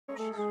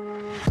Hey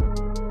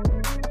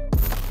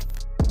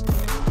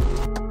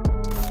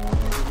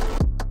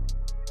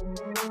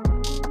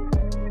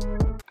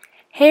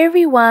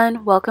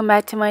everyone, welcome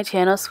back to my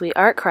channel Sweet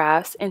Art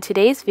Crafts. In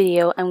today's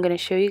video I'm going to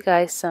show you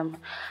guys some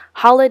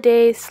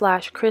holiday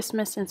 /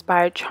 Christmas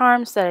inspired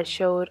charms that I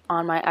showed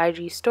on my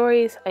IG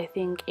stories I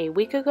think a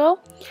week ago,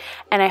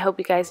 and I hope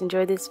you guys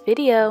enjoy this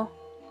video.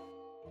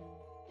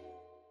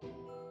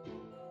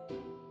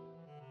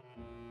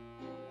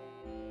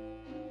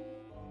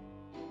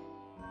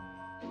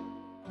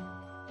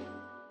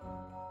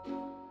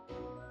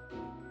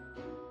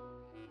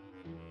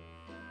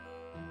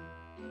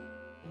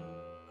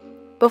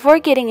 Before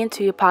getting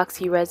into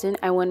epoxy resin,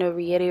 I want to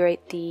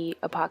reiterate the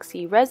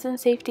epoxy resin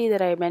safety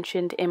that I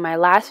mentioned in my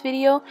last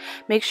video.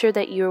 Make sure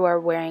that you are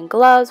wearing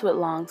gloves with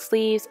long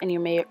sleeves and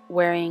you're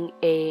wearing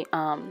a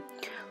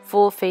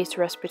full face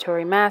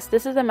respiratory mask.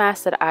 This is the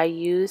mask that I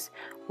use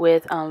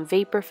with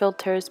vapor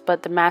filters,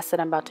 but the mask that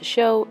I'm about to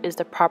show is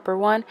the proper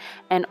one.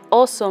 And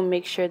also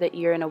make sure that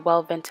you're in a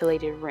well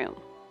ventilated room.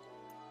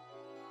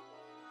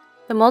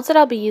 The molds that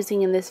I'll be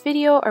using in this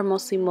video are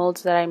mostly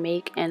molds that I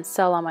make and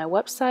sell on my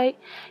website,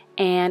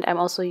 and I'm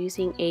also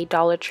using a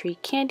Dollar Tree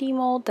candy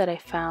mold that I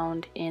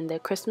found in the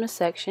Christmas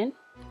section.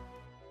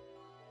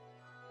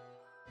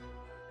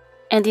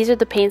 And these are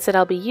the paints that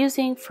I'll be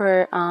using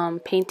for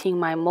painting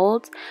my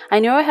molds. I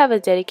know I have a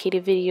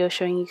dedicated video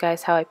showing you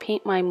guys how I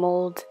paint my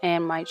molds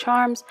and my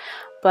charms,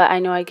 but I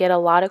know I get a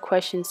lot of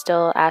questions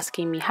still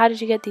asking me how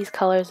did you get these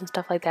colors and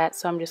stuff like that,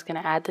 so I'm just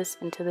going to add this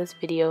into this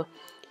video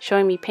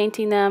showing me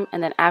painting them.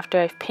 And then after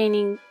I've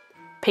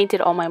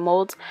painted all my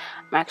molds,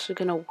 I'm actually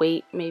going to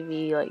wait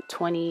maybe like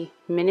 20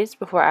 minutes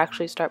before I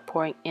actually start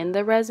pouring in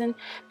the resin,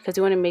 because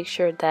you want to make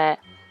sure that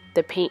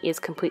the paint is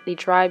completely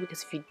dry,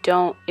 because if you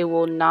don't, it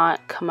will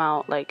not come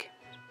out like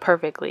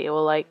perfectly. It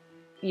will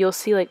you'll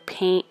see like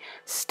paint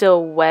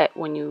still wet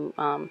when you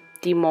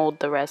demold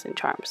the resin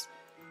charms.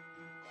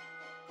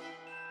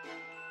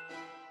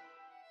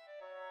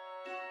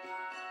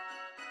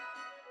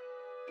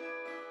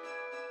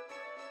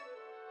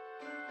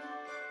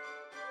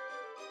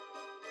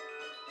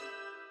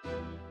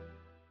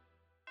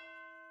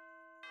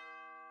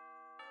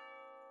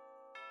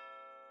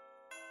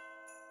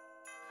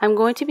 I'm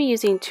going to be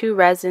using two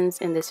resins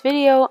in this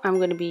video. I'm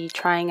going to be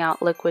trying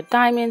out liquid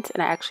diamonds,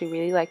 and I actually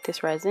really like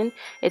this resin.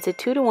 It's a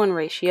 2-to-1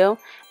 ratio,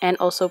 and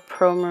also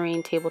Pro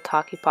Marine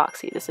Tabletop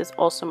Epoxy. This is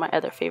also my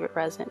other favorite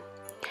resin.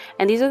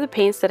 And these are the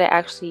paints that I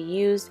actually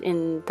used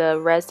in the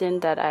resin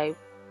that I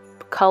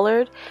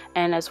colored,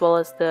 and as well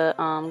as the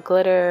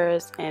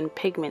glitters and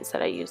pigments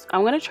that I used.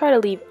 I'm going to try to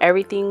leave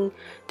everything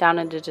down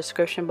in the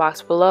description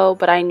box below,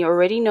 but I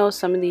already know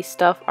some of these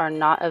stuff are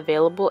not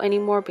available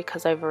anymore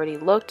because I've already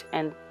looked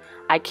and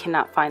I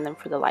cannot find them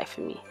for the life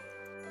of me.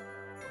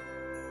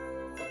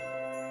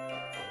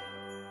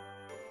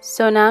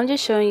 So now I'm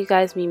just showing you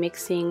guys me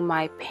mixing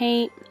my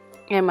paint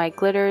and my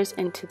glitters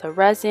into the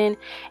resin,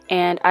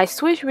 and I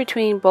switched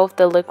between both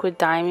the liquid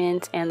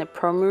diamonds and the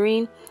Pro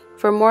Marine.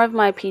 For more of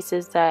my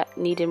pieces that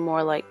needed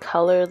more like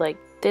color, like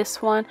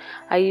this one,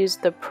 I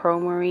used the Pro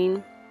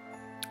Marine.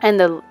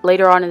 And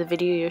later on in the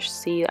video you'll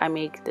see I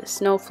make this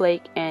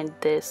snowflake and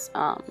this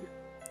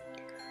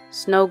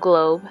snow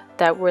globe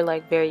that were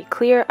like very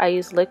clear. I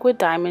use liquid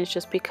diamonds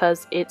just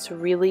because it's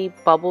really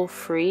bubble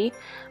free,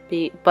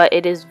 but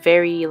it is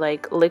very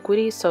like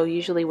liquidy, so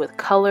usually with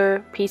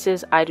color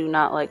pieces I do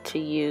not like to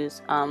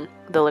use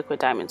the liquid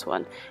diamonds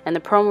one, and the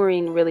Pro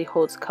Marine really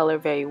holds color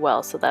very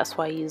well, so that's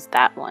why I use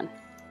that one.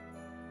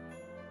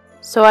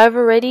 So I've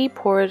already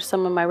poured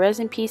some of my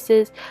resin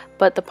pieces,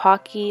 but the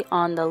Pocky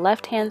on the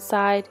left hand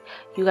side,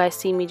 you guys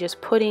see me just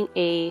putting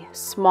a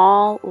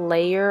small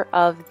layer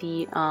of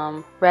the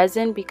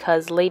resin,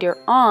 because later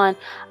on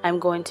I'm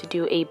going to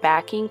do a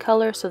backing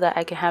color so that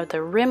I can have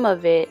the rim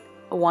of it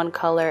one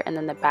color and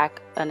then the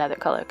back another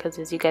color, because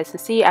as you guys can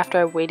see, after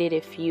I waited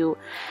a few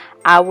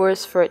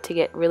hours for it to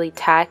get really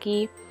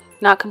tacky,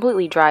 not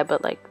completely dry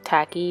but like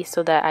tacky,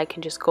 so that I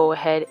can just go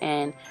ahead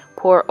and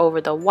pour over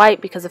the white,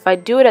 because if I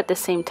do it at the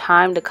same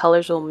time the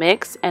colors will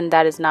mix and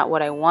that is not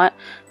what I want,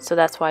 so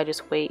that's why I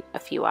just wait a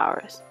few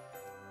hours.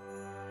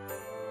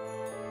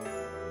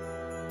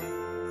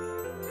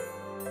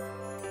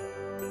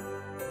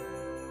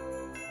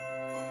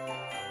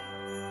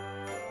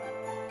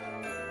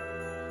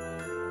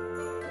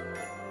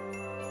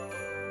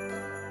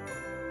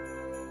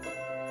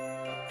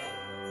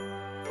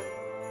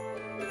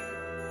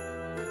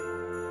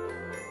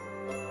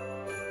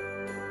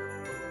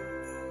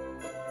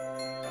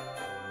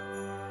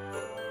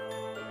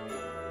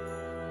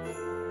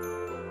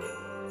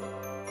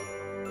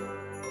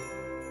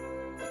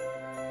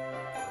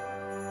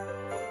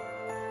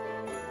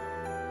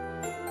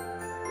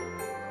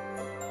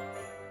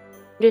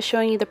 Just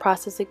showing you the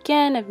process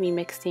again of me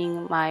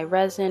mixing my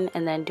resin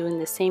and then doing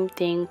the same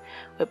thing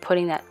with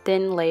putting that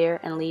thin layer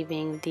and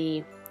leaving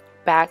the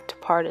backed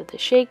part of the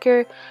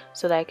shaker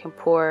so that I can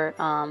pour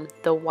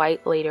the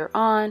white later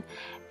on.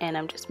 And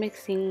I'm just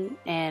mixing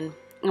and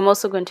I'm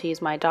also going to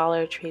use my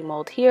Dollar Tree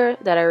mold here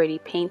that I already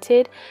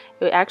painted.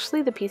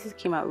 Actually, the pieces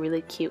came out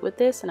really cute with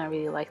this, and I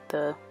really like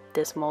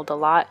this mold a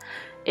lot.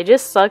 It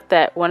just sucked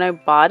that when I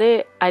bought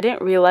it, I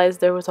didn't realize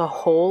there was a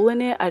hole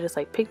in it. I just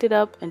like picked it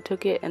up and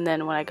took it, and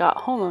then when I got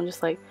home, I'm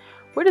just like,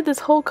 where did this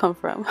hole come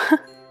from?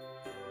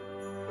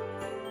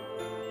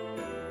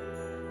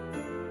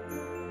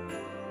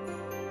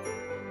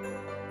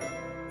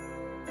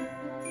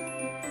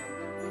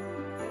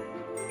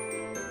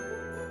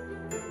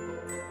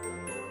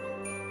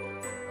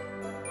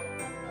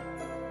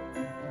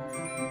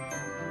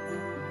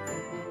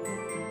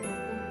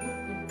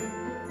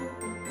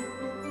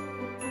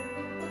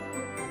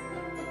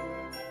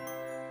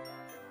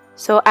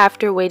 So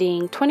after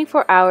waiting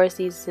 24 hours,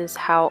 this is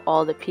how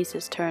all the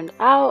pieces turned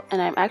out,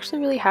 and I'm actually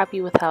really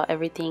happy with how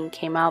everything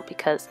came out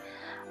because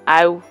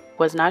I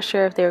was not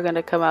sure if they were going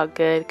to come out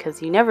good,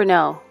 because you never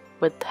know.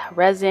 With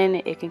resin,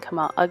 it can come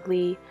out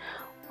ugly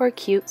or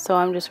cute, so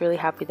I'm just really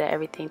happy that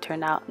everything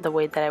turned out the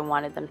way that I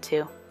wanted them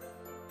to.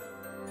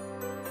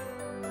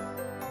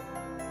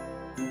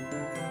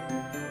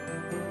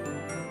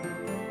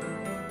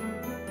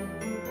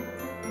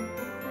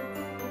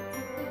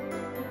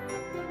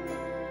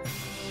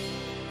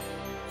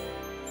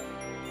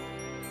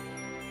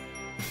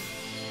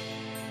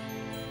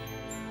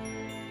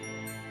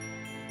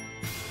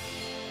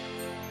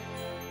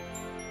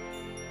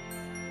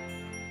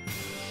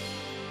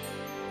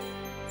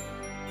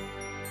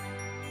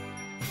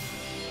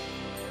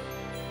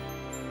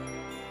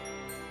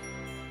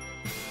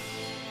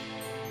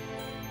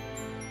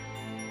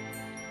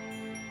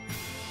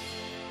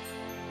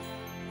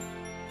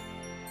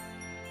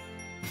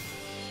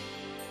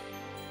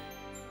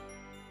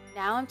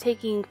 Now I'm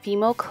taking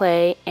Fimo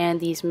clay and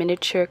these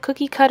miniature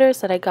cookie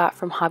cutters that I got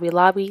from Hobby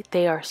Lobby.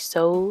 They are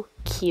so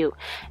cute,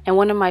 and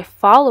one of my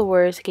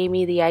followers gave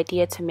me the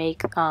idea to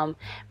make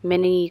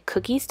mini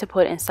cookies to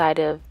put inside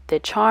of the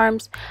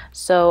charms.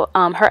 So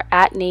her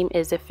 @ name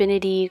is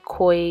Affinity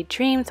Koi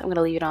Dreams. I'm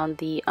gonna leave it on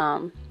the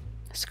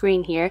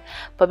screen here,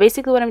 but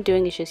basically what I'm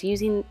doing is just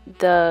using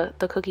the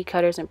cookie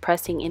cutters and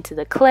pressing into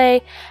the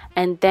clay,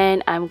 and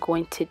then I'm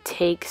going to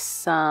take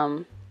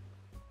some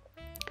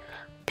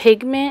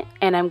pigment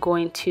and I'm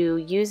going to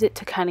use it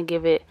to kind of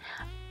give it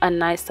a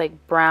nice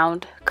like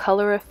browned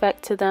color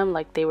effect to them,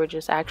 like they were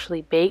just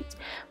actually baked.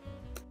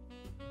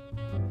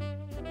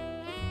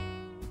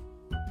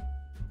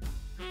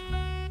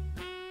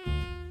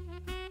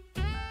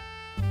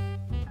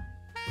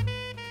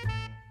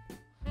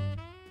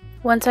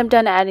 Once I'm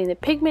done adding the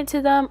pigment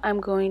to them,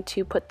 I'm going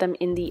to put them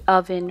in the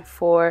oven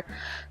for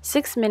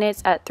 6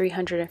 minutes at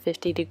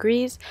 350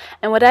 degrees.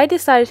 And what I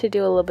decided to do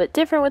a little bit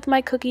different with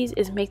my cookies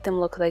is make them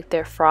look like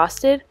they're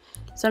frosted.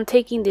 So I'm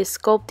taking this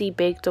Sculpey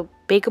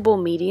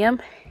Bakeable Medium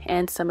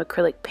and some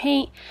acrylic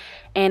paint,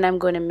 and I'm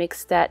going to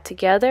mix that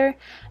together.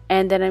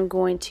 And then I'm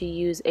going to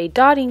use a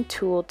dotting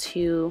tool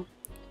to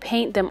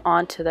paint them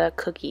onto the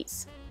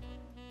cookies.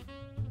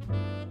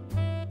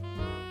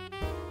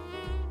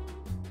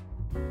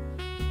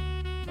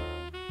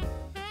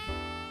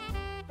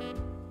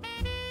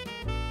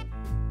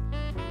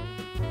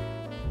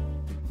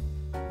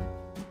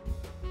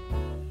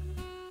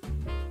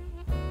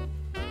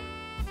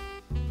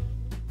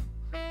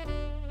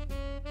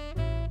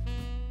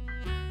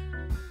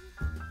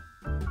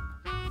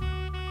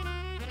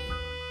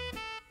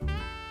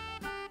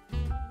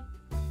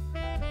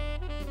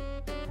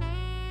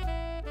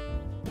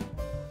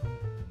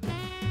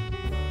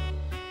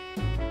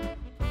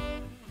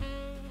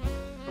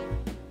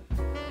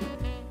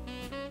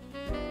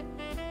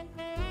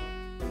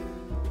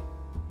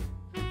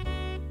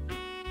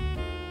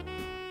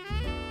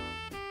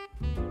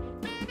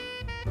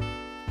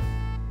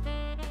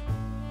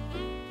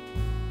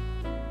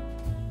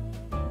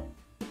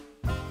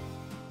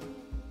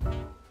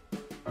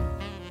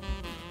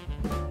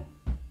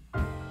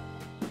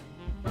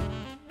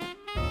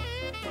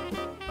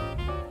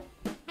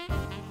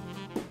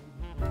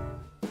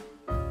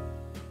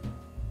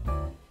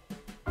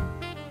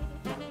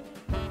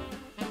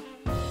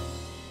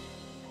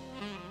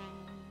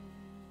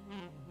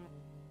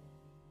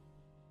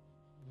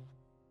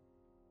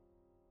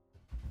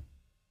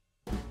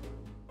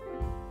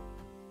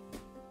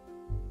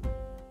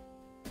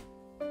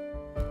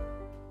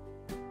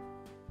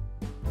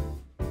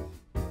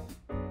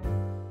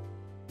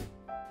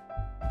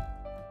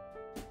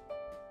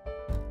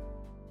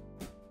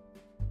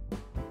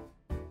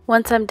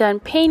 Once I'm done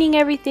painting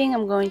everything,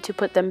 I'm going to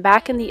put them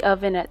back in the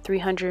oven at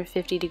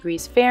 350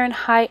 degrees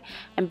Fahrenheit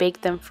and bake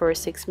them for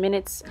 6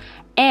 minutes.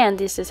 And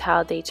this is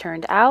how they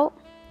turned out.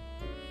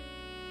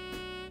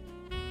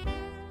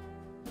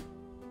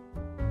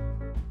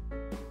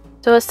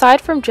 So aside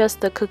from just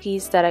the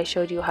cookies that I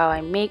showed you how I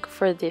make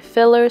for the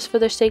fillers for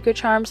the sacred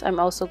charms, I'm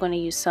also going to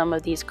use some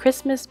of these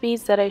Christmas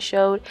beads that I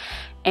showed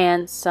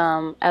and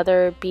some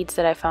other beads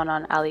that I found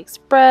on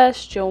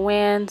AliExpress,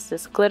 Joann's,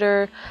 this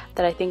glitter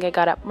that I think I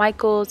got at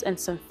Michael's, and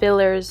some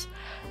fillers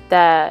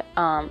that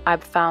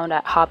I've found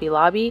at Hobby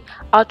Lobby.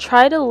 I'll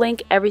try to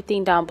link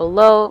everything down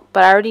below,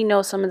 but I already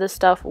know some of this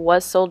stuff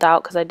was sold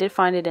out because I did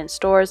find it in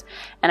stores,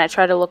 and I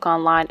tried to look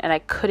online and I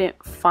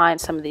couldn't find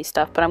some of these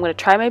stuff, but I'm going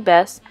to try my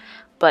best.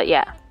 But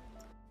yeah,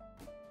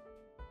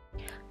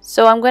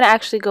 so I'm going to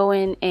actually go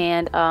in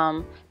and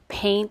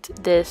paint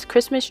this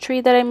Christmas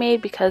tree that I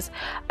made, because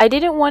I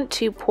didn't want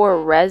to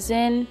pour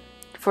resin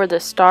for the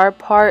star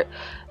part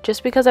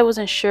just because I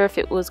wasn't sure if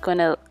it was going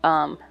to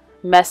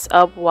mess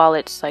up while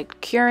it's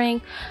like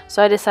curing.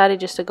 So I decided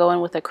just to go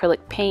in with acrylic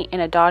paint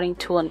and a dotting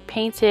tool and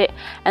paint it,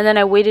 and then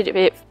I waited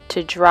it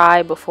to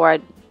dry before I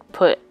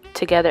put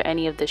together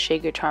any of the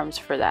shaker charms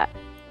for that.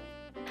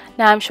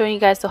 Now I'm showing you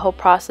guys the whole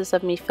process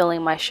of me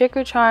filling my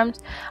shaker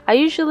charms. I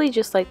usually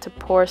just like to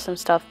pour some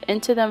stuff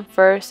into them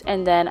first,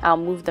 and then I'll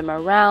move them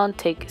around,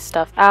 take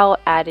stuff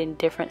out, add in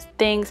different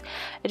things.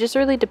 It just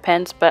really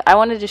depends, but I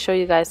wanted to show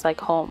you guys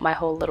like my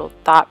whole little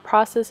thought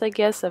process, I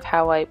guess, of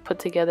how I put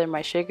together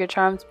my shaker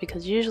charms,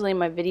 because usually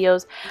my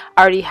videos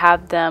already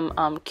have them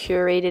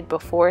curated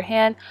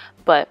beforehand,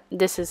 but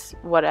this is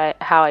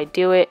how I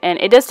do it. And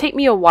it does take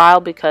me a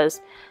while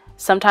because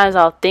sometimes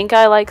I'll think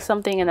I like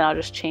something and then I'll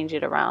just change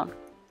it around.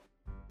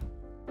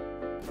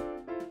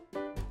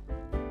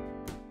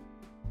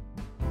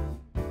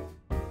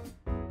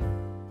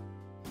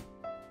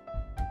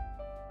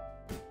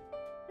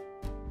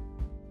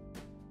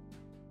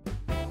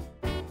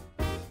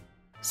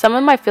 Some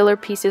of my filler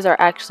pieces are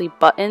actually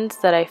buttons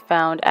that I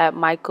found at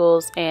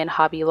Michael's and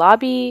Hobby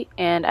Lobby,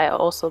 and I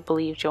also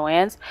believe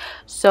Joann's.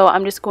 So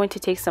I'm just going to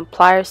take some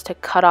pliers to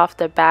cut off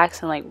the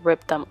backs and like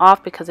rip them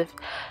off, because if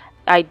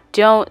I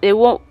don't,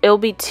 it'll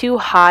be too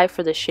high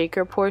for the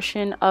shaker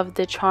portion of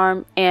the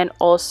charm, and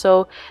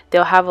also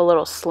they'll have a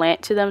little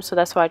slant to them. So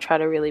that's why I try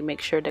to really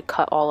make sure to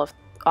cut off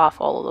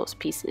all of those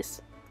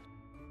pieces.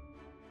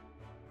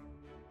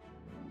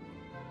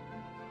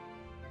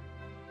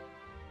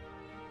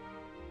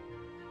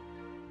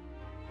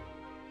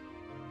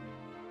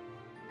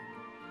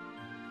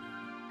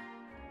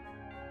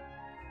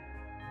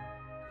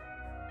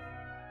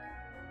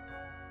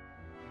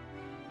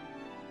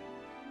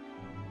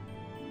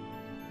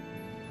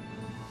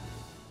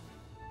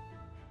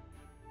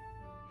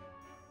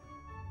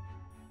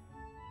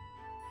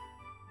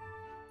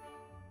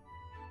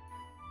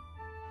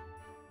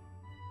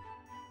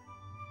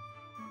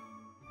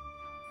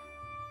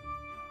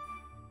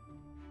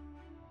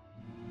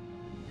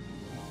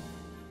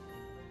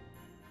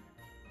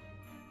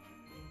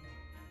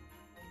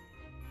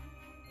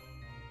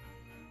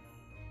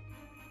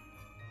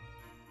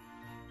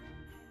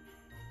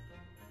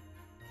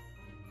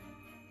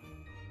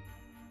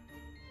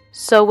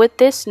 So with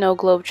this snow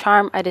globe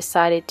charm, I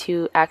decided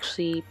to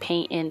actually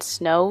paint in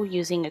snow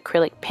using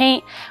acrylic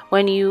paint.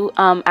 When you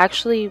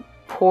actually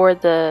pour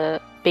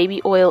the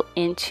baby oil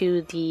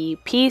into the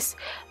piece,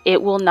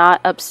 it will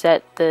not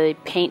upset the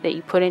paint that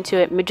you put into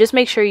it. But just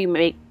make sure you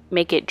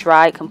make it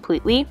dry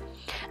completely.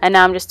 And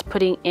now I'm just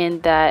putting in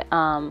that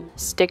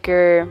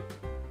sticker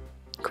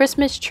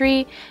Christmas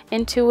tree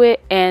into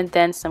it, and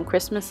then some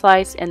Christmas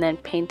lights, and then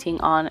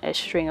painting on a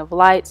string of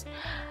lights.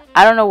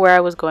 I don't know where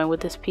I was going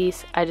with this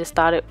piece. I just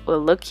thought it would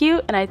look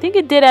cute, and I think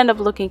it did end up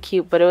looking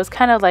cute, but it was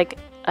kind of like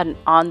an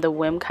on the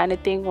whim kind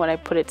of thing when I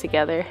put it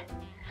together.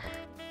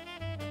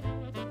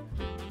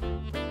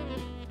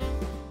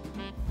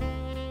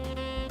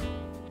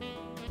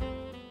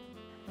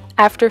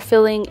 After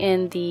filling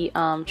in the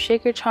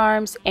shaker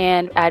charms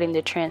and adding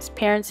the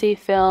transparency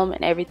film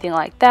and everything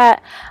like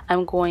that,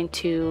 I'm going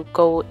to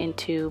go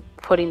into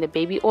putting the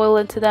baby oil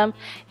into them.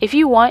 If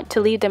you want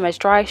to leave them as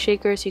dry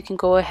shakers, you can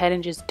go ahead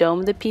and just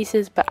dome the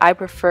pieces, but I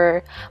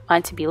prefer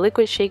mine to be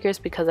liquid shakers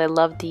because I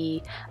love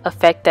the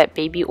effect that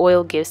baby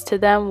oil gives to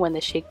them when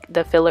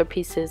the filler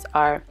pieces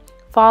are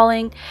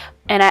falling.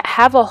 And I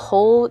have a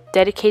whole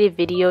dedicated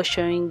video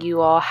showing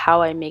you all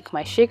how I make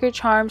my shaker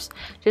charms.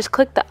 Just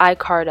click the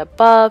iCard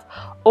above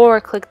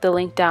or click the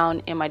link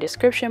down in my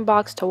description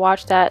box to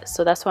watch that.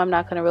 So that's why I'm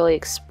not going to really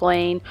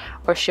explain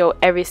or show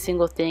every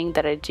single thing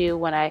that I do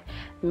when I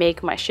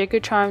make my shaker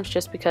charms,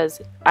 just because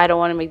I don't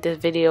want to make this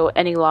video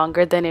any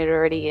longer than it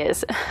already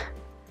is.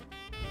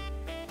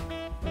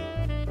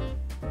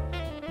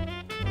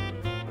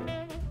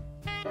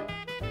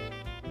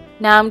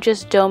 Now I'm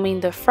just doming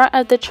the front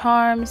of the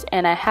charms,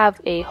 and I have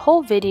a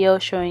whole video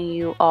showing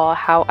you all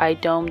how I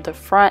dome the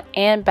front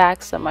and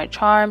backs of my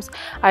charms.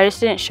 I just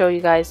didn't show you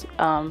guys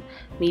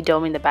me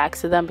doming the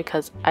backs of them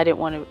because I didn't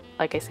want to,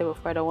 like I said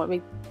before, I don't want to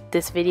make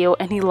this video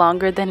any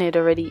longer than it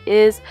already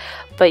is.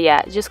 But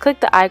yeah, just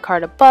click the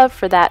iCard above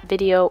for that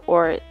video,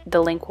 or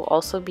the link will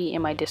also be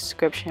in my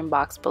description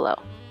box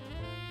below.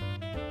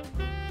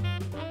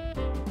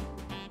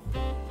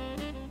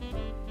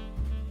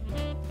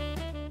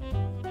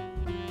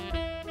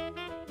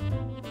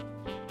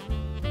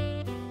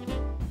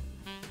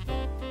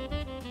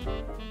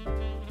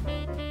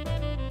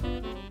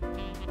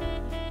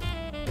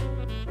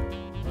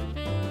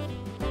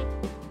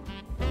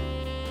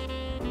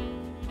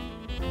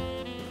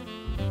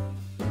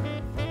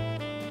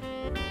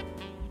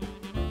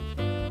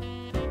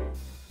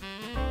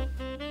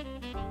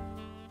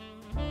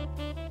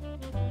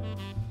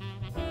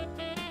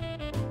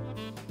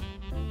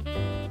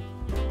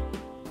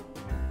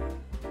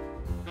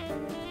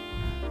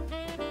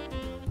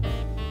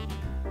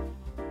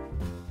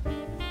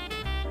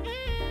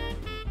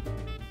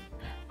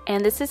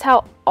 And this is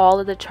how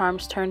all of the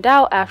charms turned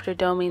out after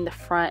doming the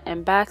front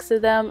and backs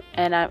of them,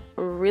 and I'm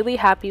really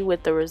happy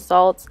with the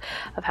results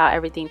of how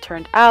everything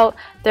turned out.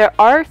 There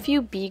are a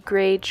few B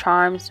grade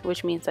charms,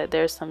 which means that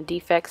there's some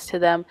defects to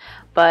them,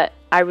 but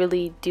I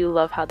really do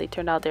love how they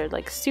turned out. They're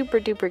like super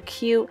duper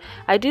cute.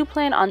 I do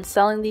plan on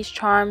selling these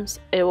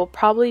charms. It will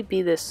probably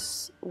be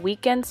this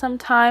weekend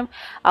sometime.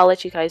 I'll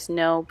let you guys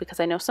know, because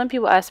I know some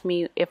people ask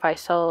me if I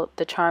sell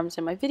the charms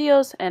in my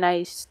videos, and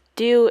I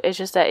do. It's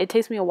just that it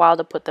takes me a while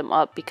to put them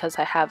up because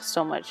I have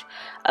so much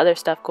other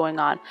stuff going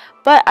on.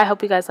 But I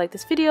hope you guys like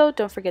this video.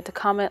 Don't forget to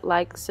comment,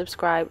 like,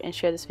 subscribe, and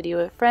share this video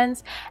with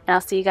friends, and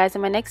I'll see you guys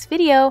in my next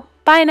video.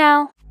 Bye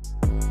now.